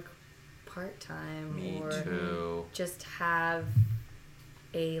work part-time Me or too. just have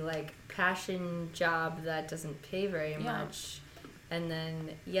a passion job that doesn't pay very Yeah. much, and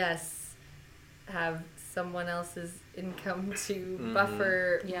then have someone else's income to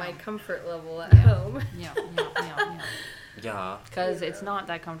buffer Yeah. my comfort level at Yeah. home. Yeah. Yeah. Because it's not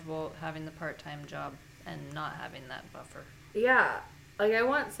that comfortable having the part-time job and not having that buffer. Yeah, I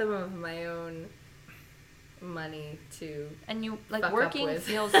want some of my own money to. And you Fuck up working with.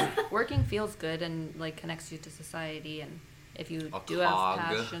 feels good and connects you to society, and if you A do cog.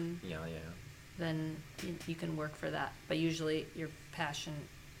 have passion, Yeah. then you can work for that. But usually your passion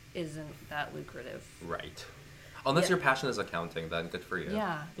isn't that lucrative. Right. Unless Yeah. your passion is accounting, then good for you.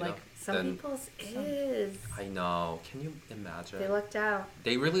 Yeah, You know, Some then- people's is. I know. Can you imagine? They lucked out.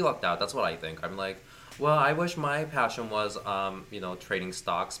 They really lucked out. That's what I think. I'm like, well, I wish my passion was, trading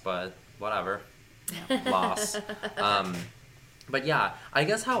stocks, but whatever. Yeah. Loss. But yeah, I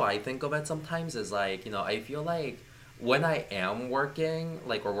guess how I think of it sometimes is I feel like when I am working,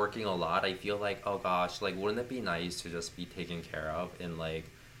 or working a lot, I feel like, oh gosh, wouldn't it be nice to just be taken care of in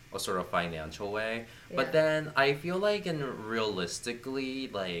a sort of financial way? Yeah. But then I feel like realistically,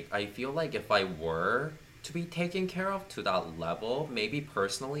 I feel like if I were to be taken care of to that level, maybe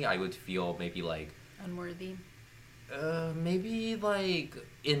personally I would feel maybe Unworthy. maybe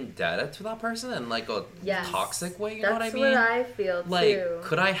indebted to that person in a Yes. toxic way, you know what I That's mean? what I feel too.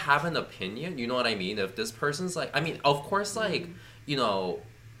 Could I have an opinion? You know what I mean? If this person's of course, I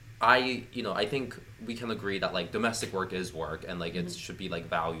think we can agree that domestic work is work and it should be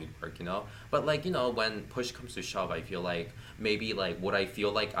valued work, But when push comes to shove, I feel maybe would I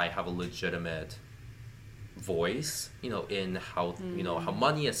feel like I have a legitimate voice, in how how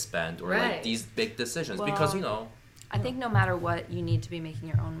money is spent or Right. these big decisions Well, because I think no matter what, you need to be making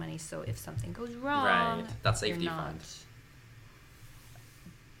your own money. So if something goes wrong, Right. That safety you're not fund.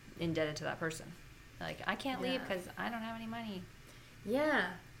 indebted to that person. I can't leave Yeah. because I don't have any money.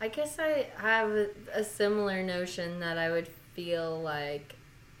 Yeah, I guess I have a similar notion that I would feel like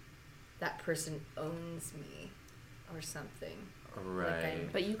that person owns me or something. right.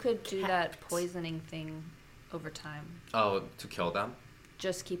 But you could do that Kept. poisoning thing over time. Oh, to kill them?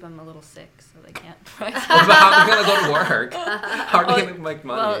 just keep them a little sick so they can't. But how are they gonna go to work? How are they gonna make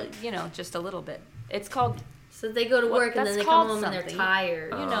money? Well, you know, just a little bit. It's called. So they go to work and then they come home and they're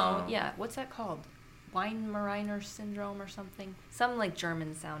tired. You know, yeah. What's that called? Weimaraner syndrome or something? Some like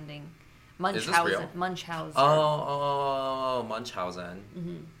German sounding. Munchausen. Munchausen. Oh, Munchausen.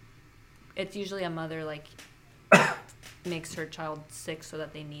 Mm-hmm. It's usually a mother like makes her child sick so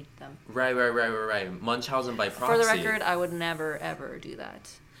that they need them. Right. Munchausen by proxy. For the record, I would never ever do that.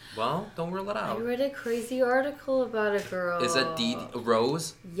 Well, don't rule it out. I read a crazy article about a girl. Is it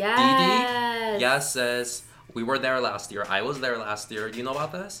Rose? Yes. Didi? Yes, sis. We were there last year. I was there last year. Do you know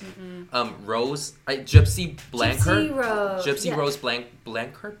about this? Mm-mm. Rose, Gypsy Blanchard. Gypsy Rose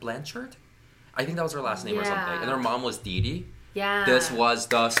Blanchard. I think that was her last name or something. And her mom was Didi. Yeah. This was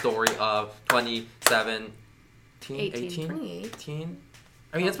the story of 2017, 18?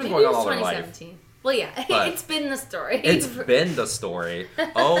 I mean, it's been going on all their life. Well, yeah, it's been the story. It's been the story.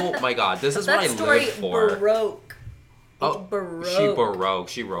 Oh my God, this is what I live for. Baroque.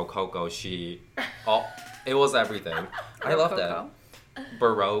 She rococo. It was everything. I loved it.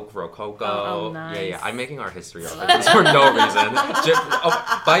 Baroque, Rococo. Oh, nice. Yeah. I'm making art history of this for no reason.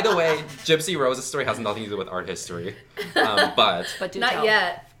 By the way, Gypsy Rose's story has nothing to do with art history. But do not tell.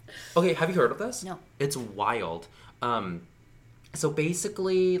 yet. Okay, have you heard of this? No. It's wild. So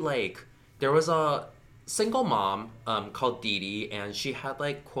basically, like, there was a single mom called Didi, and she had,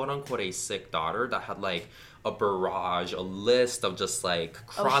 like, quote-unquote a sick daughter that had, like, a barrage, a list of just, like,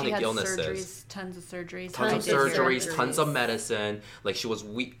 chronic illnesses. Tons of surgeries. Tons of medicine. Like, she was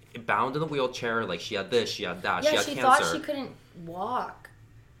bound in a wheelchair. Like, she had this, she had that, Yeah, she had she cancer. thought she couldn't walk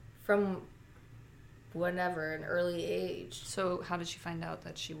from whenever, an early age. So how did she find out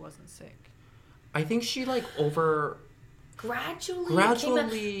that she wasn't sick? I think she, like,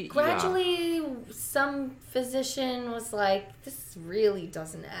 Gradually, some physician was like, this really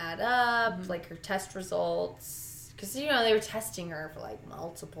doesn't add up, like her test results, because, you know, they were testing her for, like,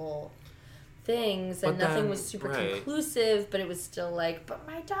 multiple things, and nothing was super conclusive, but it was still like, but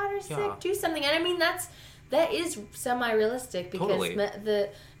my daughter's sick, do something. And I mean, that is semi-realistic, because the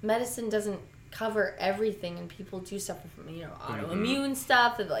medicine doesn't cover everything, and people do suffer from, you know, autoimmune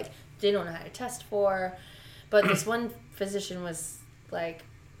stuff that, like, they don't know how to test for. But this one physician was like,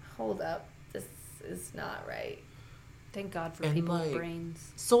 hold up, this is not right. Thank God for people with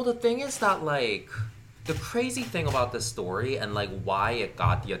brains. So the thing is that, like, the crazy thing about this story and, like, why it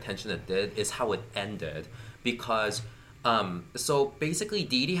got the attention it did is how it ended. Because, so basically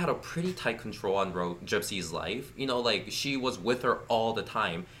Didi had a pretty tight control on Gypsy's life. You know, like, she was with her all the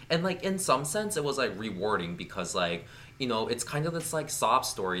time. And, like, in some sense, it was, like, rewarding because, like, you know, it's kind of this, like, sob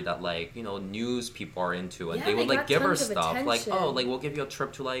story that, like, you know, news people are into. And they would, like, give her stuff. Like, oh, like, we'll give you a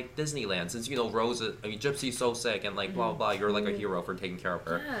trip to, like, Disneyland. Since, you know, Gypsy's so sick and, like, blah, blah, you're, like, a hero for taking care of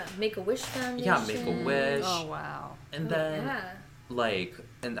her. Yeah, Make-A-Wish Foundation. Yeah, Make-A-Wish. Oh, wow. And then, like,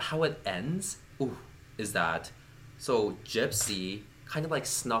 and how it ends, is that, so Gypsy kind of, like,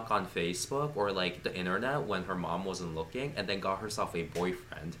 snuck on Facebook or, like, the internet when her mom wasn't looking and then got herself a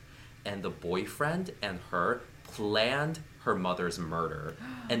boyfriend. And the boyfriend and her planned her mother's murder,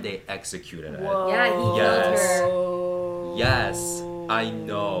 and they executed it. Whoa. Yeah, he killed her. Yes, I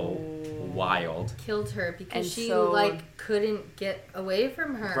know. Wild. Killed her because she like couldn't get away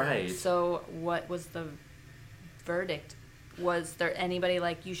from her. Right. So what was the verdict? Was there anybody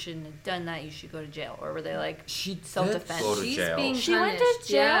like, you shouldn't have done that, you should go to jail? Or were they like, self-defense? Go to jail. She went to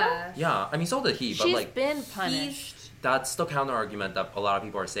jail? Yeah, I mean, so did he, but She's like... been punished. That's the counter argument that a lot of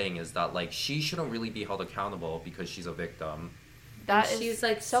people are saying is that, like, she shouldn't really be held accountable because she's a victim. She's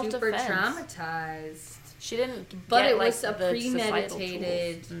like super traumatized. She didn't, but it was a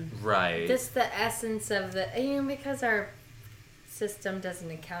premeditated. Right. This the essence of the, you know, because our system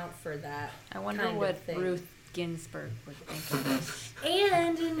doesn't account for that. I wonder what Ruth Ginsburg would think of this.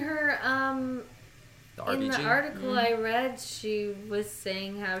 And in her in the article I read, she was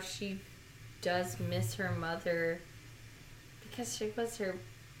saying how she does miss her mother. Because she was her,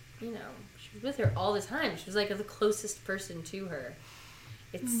 you know, she was with her all the time. She was like the closest person to her.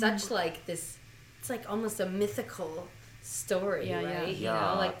 It's such like this, it's like almost a mythical story, right? You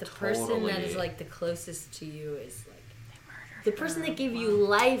know, like the person that is like the closest to you is like, the person that gave you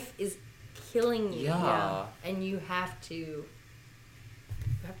life is killing you. Yeah. And you have to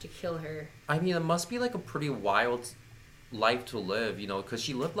kill her. I mean, it must be like a pretty wild life to live, you know, because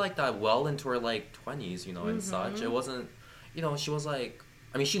she lived like that well into her like 20s, you know, and such. It wasn't, you know, she was like,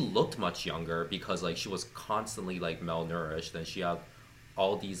 I mean, she looked much younger because like she was constantly like malnourished, and she had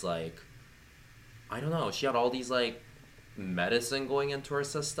all these like, I don't know, she had all these like medicine going into her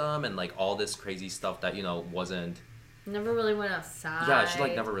system and like all this crazy stuff that, you know, wasn't Never really went outside. Yeah, she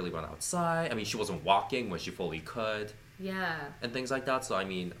like never really went outside. I mean, she wasn't walking when she fully could. Yeah. And things like that. So I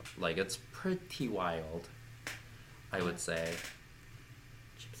mean, like it's pretty wild, I would say.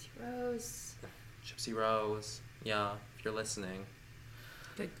 Gypsy Rose. Gypsy Rose. Yeah, if you're listening.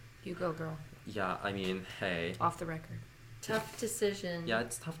 Good. You go, girl. Yeah, I mean, hey. Off the record. Tough decision. Yeah,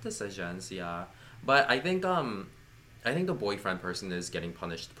 it's tough decisions, yeah. But I think the boyfriend person is getting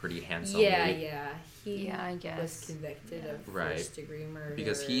punished pretty handsomely. Yeah. I was guess. convicted of Right. first-degree murder.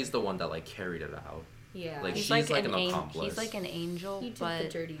 Because he's the one that like carried it out. Yeah. Like, He's she's like an angel. accomplice. He's like an angel, he did but the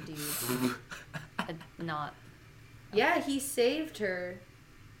dirty deed. not. Yeah, he saved her.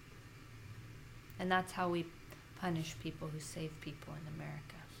 And that's how we punish people who save people in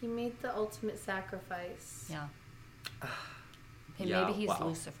America. He made the ultimate sacrifice. Yeah. Hey, Yeah, maybe he's wow.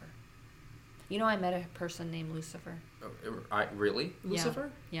 Lucifer. You know, I met a person named Lucifer. Really? Lucifer?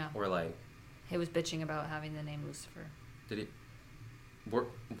 Yeah. Or like, He was bitching about having the name Lucifer. did he? Why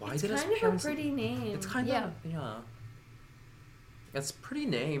It's did his kind of a parents? pretty name. It's kind Yeah. of yeah. It's a pretty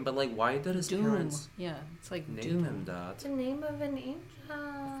name, but like, why did his Doom. parents Yeah, it's like name Doom. him that? It's the name of an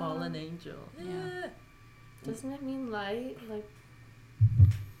angel. Fallen angel. Yeah. Doesn't it mean light? Like,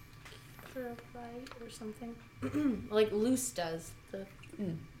 for of light or something? Like loose does. The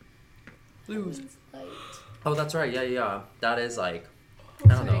Loose. means light. Oh, that's right. Yeah. That is like, Oh, I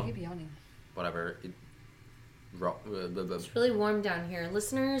don't sorry, know. I keep yawning. whatever. It's really warm down here.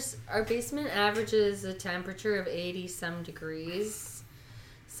 Listeners, our basement averages a temperature of 80 some degrees.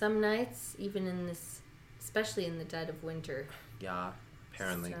 Some nights, even in this, especially in the dead of winter. Yeah,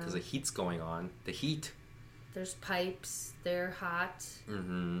 apparently, because So- the heat's going on. The heat. There's pipes, they're hot.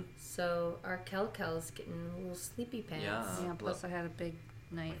 Mm-hmm. So our Kel-Kel's getting a little sleepy pants. Yeah. Yeah, plus I had a big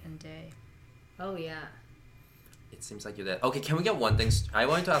night and day. Oh, yeah. It seems like you're dead. Okay, can we get one thing? I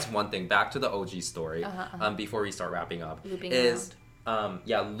wanted to ask one thing. Back to the OG story. Before we start wrapping up, Looping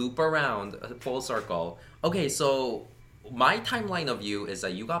loop around, full circle. Okay, so my timeline of you is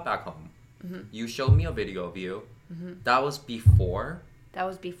that you got back home. Mm-hmm. You showed me a video of you. Mm-hmm. That was before. That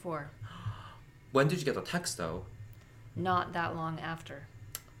was before. When did you get the text though? Not that long after.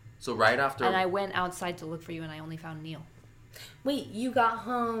 So right after. And I went outside to look for you, and I only found Neil. Wait, you got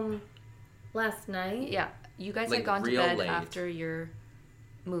home last night? Yeah, you guys Like, had gone to real bed late. after your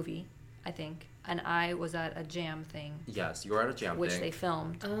movie, I think, and I was at a jam thing, Yes, you were at a jam which thing. they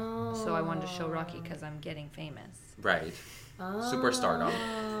filmed. Oh. So I wanted to show Rocky because I'm getting famous. Right. Oh. Superstardom.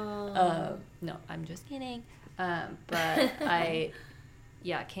 No, I'm just kidding. But I,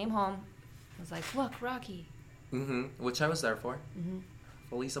 came home. I was like, look, Rocky. Mm-hmm. Which I was there for. Mm-hmm.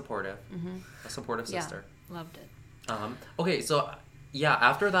 Fully supportive. Mm-hmm. A supportive sister. Yeah, loved it. Okay, so yeah,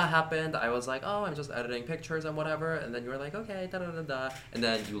 after that happened, I was like, oh, I'm just editing pictures and whatever. And then you were like, okay, da-da-da-da. And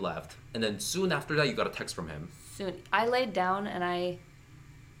then you left. And then soon after that, you got a text from him. Soon, I laid down and I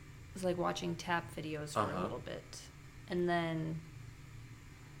was like watching tap videos for a Uh-huh. little bit. And then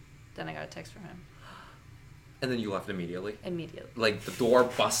I got a text from him And then you left immediately. immediately. Like, the door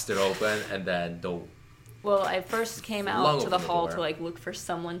busted open, and then the... Well, I first came Flung out to open the the hall door. to like look for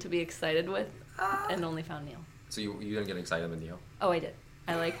someone to be excited with, and only found Neil. So you didn't get excited with Neil? Oh, I did.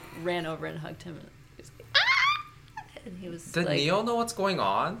 I like ran over and hugged him, and he was like, ah! And he was Did like, Neil know what's going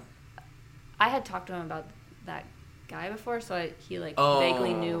on? I had talked to him about that guy before, so he like Oh,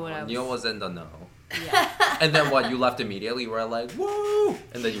 vaguely knew what I was. Neil was in the know. Yeah. And then what, you left immediately? You were like, woo!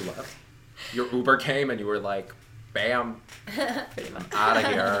 And then you left. Your Uber came, and you were like, bam, Pretty much. out of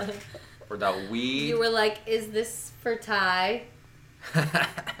here. For that weed. You were like, is this for Ty?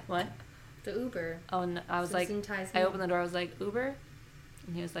 What? The Uber. Oh, no, I was This like, is in Ty's I name. opened the door. I was like, Uber,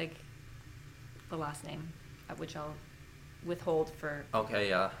 and he was like, the last name, which I'll withhold for Okay,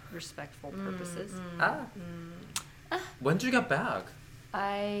 yeah. respectful purposes. Ah. When did you get back?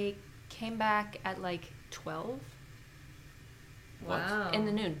 I came back at like 12 What? Wow. in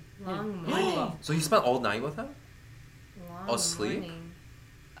the noon. Long Noon. morning. So you spent all night with him? Long Asleep? morning.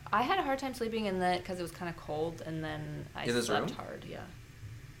 I had a hard time sleeping in that because it was kind of cold, and then I In his slept room? hard. Yeah,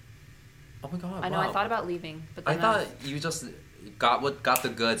 Oh my god, I know. wow. I thought about leaving, but I then thought you just got the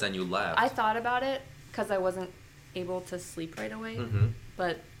goods and you left. I thought about it because I wasn't able to sleep right away. Mm-hmm.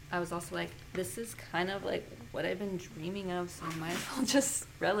 But I was also like, this is kind of like what I've been dreaming of, so I might as well just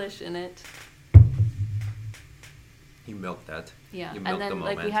relish in it. You milked that. Yeah, You and milked then the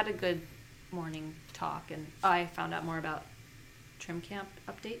moment. like we had a good morning talk, and I found out more about trim camp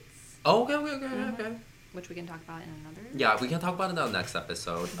updates, Oh, okay. which we can talk about in another. Yeah, we can talk about it in the next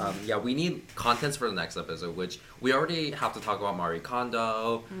episode. Yeah, we need contents for the next episode, which we already have to talk about Marie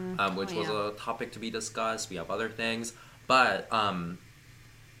Kondo, which was yeah. a topic to be discussed. We have other things, but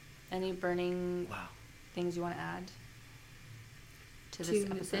Any burning wow. things you want to add? to this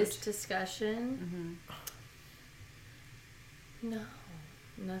episode? This discussion? No,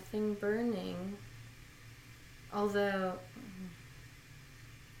 nothing burning. Although,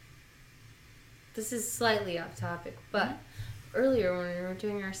 this is slightly off topic, but earlier when we were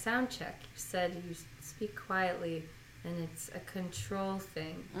doing our sound check, you said you speak quietly and it's a control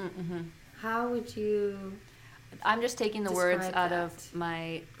thing. How would you... I'm just taking the words describe out that? of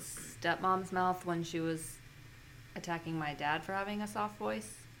my stepmom's mouth when she was attacking my dad for having a soft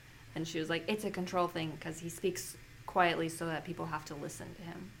voice. And she was like, it's a control thing because he speaks quietly so that people have to listen to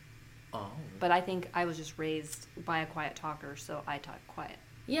him. Oh. But I think I was just raised by a quiet talker, so I talk quiet.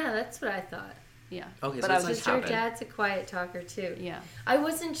 Yeah, that's what I thought. Yeah. Okay, but so I it's was like just Your habit. dad's a quiet talker too. yeah. I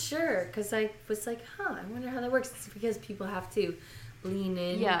wasn't sure because I was like, I wonder how that works. It's because people have to lean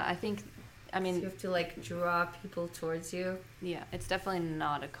in. Yeah, I think, I So mean, you have to like draw people towards you. yeah, it's definitely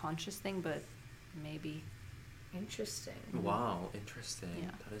not a conscious thing, but maybe. Interesting. Wow, interesting.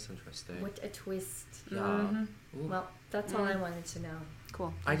 Yeah. That is interesting. What a twist. Yeah. Mhm. Ooh. Well, that's all I wanted to know.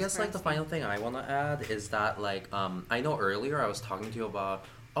 Cool. I Thanks guess for like the asking. final thing I want to add is that like I know earlier I was talking to you about,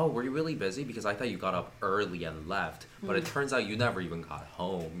 oh, were you really busy? Because I thought you got up early and left, but it turns out you never even got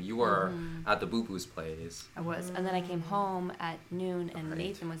home. You were at the Boo Boo's place. I was. And then I came home at noon and Right.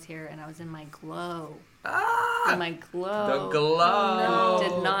 Nathan was here and I was in my glow. Ah, In my glow. the glow. Oh, no.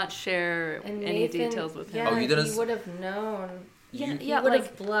 Did not share And any Nathan, details with him. Yeah, Oh, you didn't he s- would have known. Yeah, You- yeah, he would like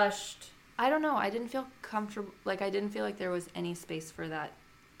have blushed. I don't know. I didn't feel comfortable. Like I didn't feel like there was any space for that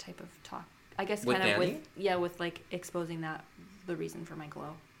type of talk. I guess With kind of Danny? with like exposing that the reason for my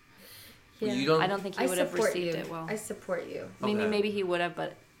glow. Yeah. You don't. I don't think he would have support received you. it well. I support you. Maybe Okay. he would have,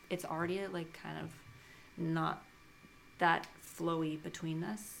 but it's already like kind of not that flowy between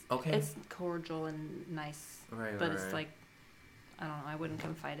us. Okay. It's cordial and nice, Right, but right, it's right. like I don't know. I wouldn't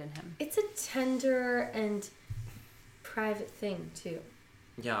confide in him. It's a tender and private thing too.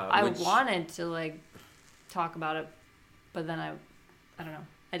 Yeah. I which- wanted to like talk about it, but then I don't know.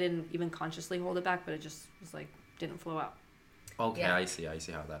 I didn't even consciously hold it back, but it just was like didn't flow out. Okay, Yeah. I see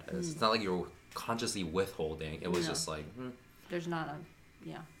how that is. It's not like you were consciously withholding. It was No. just like, There's not a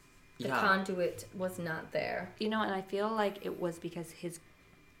yeah. The yeah. conduit was not there. You know, and I feel like it was because his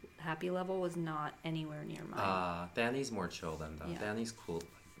happy level was not anywhere near mine. Danny's more chill than that. Yeah. Danny's cool.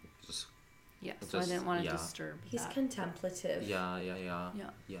 Like, just Yeah, so I just- didn't want to yeah. disturb He's that. contemplative. yeah, Yeah.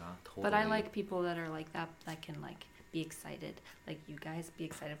 totally. But I like people that are like that can like be excited. Like you guys be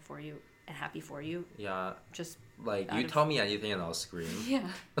excited for you and happy for you. Yeah, Just like out you of- tell me anything and I'll scream. yeah.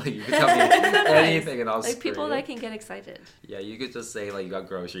 Like you can tell me anything and I'll Like scream. people that can get excited. Yeah, you could just say like you got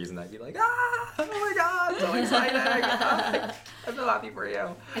groceries and I'd be like, oh my god, so excited! I'm so happy for you.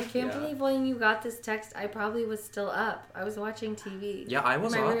 I can't Yeah. believe when you got this text, I probably was still up. I was watching TV. Yeah, I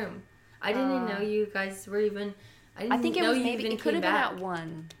was in my up. room. I didn't know you guys were even. I didn't I think it know was you maybe even it could came have been back. at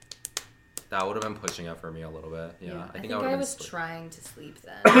 1. That would have been pushing it for me a little bit. Yeah, Yeah. I I think think I would I have been was asleep. trying to sleep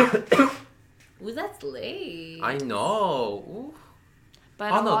then. Ooh, that's late. I know. Ooh.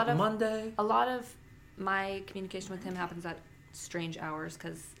 But On a lot a of Monday. a lot of my communication with him happens at strange hours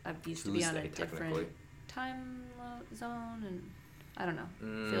because I used to be on a Tuesday, different technically. time zone, and I don't know.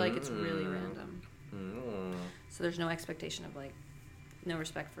 I feel like it's really random. Mm. So there's no expectation of like, no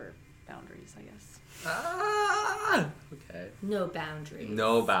respect for boundaries, I guess. Ah! Okay. No boundaries.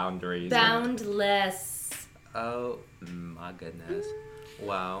 No boundaries. Boundless. Oh my goodness.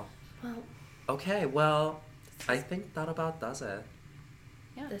 Wow. Well, Okay, well, I think that about does it.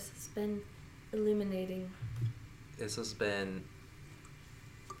 Yeah. this has been illuminating. This has been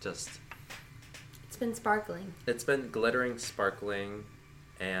just, It's been sparkling. it's been glittering, sparkling,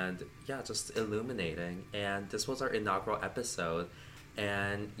 and yeah, just illuminating. And this was our inaugural episode.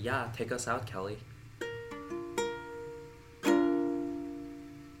 And yeah, take us out, Kelly.